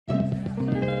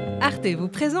Arte vous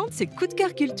présente ses coups de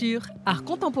cœur culture. Art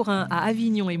contemporain à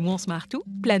Avignon et Mons-Martou,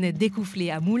 Planète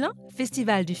Découflé à Moulins,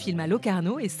 Festival du film à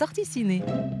Locarno et sortie ciné.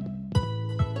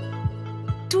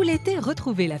 Tout l'été,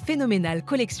 retrouvez la phénoménale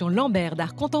collection Lambert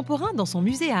d'art contemporain dans son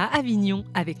musée à Avignon,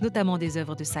 avec notamment des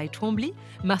œuvres de Cy Twombly,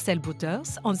 Marcel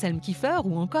Bouters, Anselm Kiefer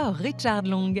ou encore Richard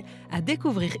Long. À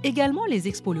découvrir également les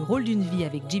expos Le rôle d'une vie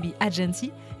avec J.B.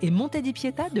 Agency et Montée di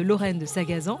Pietà de Lorraine de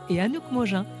Sagazan et Anouk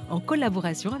Mogin, en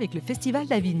collaboration avec le Festival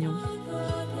d'Avignon.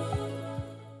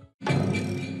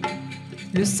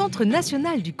 Le Centre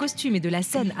national du costume et de la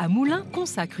scène à Moulins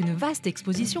consacre une vaste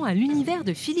exposition à l'univers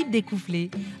de Philippe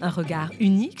Découflé. Un regard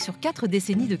unique sur 4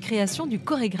 décennies de création du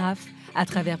chorégraphe. À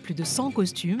travers plus de 100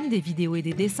 costumes, des vidéos et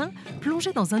des dessins,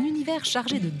 plongés dans un univers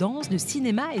chargé de danse, de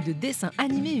cinéma et de dessins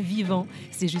animés vivants.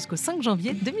 C'est jusqu'au 5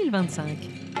 janvier 2025.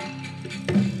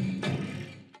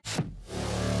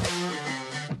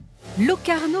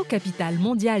 Locarno, capitale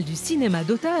mondiale du cinéma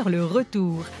d'auteur, le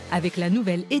retour, avec la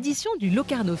nouvelle édition du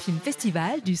Locarno Film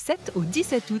Festival du 7 au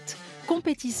 17 août.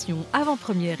 Compétition,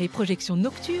 avant-première et projection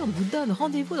nocturne vous donnent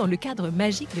rendez-vous dans le cadre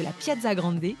magique de la Piazza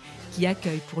Grande, qui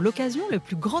accueille pour l'occasion le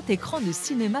plus grand écran de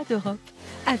cinéma d'Europe.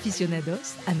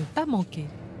 Aficionados à ne pas manquer.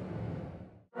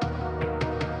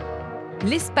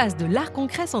 L'espace de l'art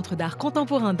concret, centre d'art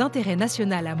contemporain d'intérêt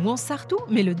national à Mons-Sartou,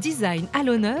 met le design à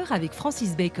l'honneur avec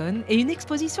Francis Bacon et une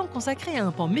exposition consacrée à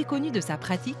un pan méconnu de sa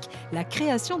pratique, la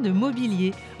création de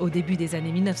mobilier. Au début des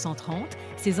années 1930,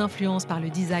 ses influences par le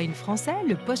design français,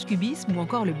 le post-cubisme ou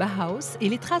encore le Bauhaus et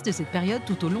les traces de cette période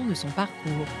tout au long de son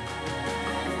parcours.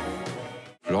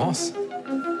 Florence ?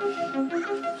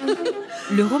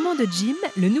 Le roman de Jim,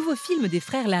 le nouveau film des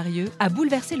frères Larieux, a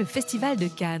bouleversé le festival de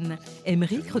Cannes.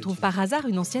 Emmerich retrouve par hasard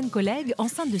une ancienne collègue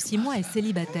enceinte de 6 mois et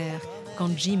célibataire. Quand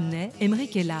Jim naît,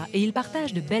 Emmerich est là et ils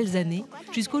partagent de belles années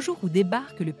jusqu'au jour où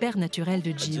débarque le père naturel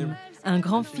de Jim. Un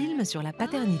grand film sur la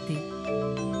paternité.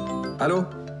 Allô ?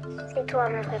 C'est toi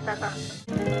mon vrai papa.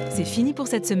 C'est fini pour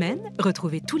cette semaine.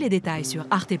 Retrouvez tous les détails sur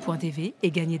arte.tv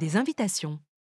et gagnez des invitations.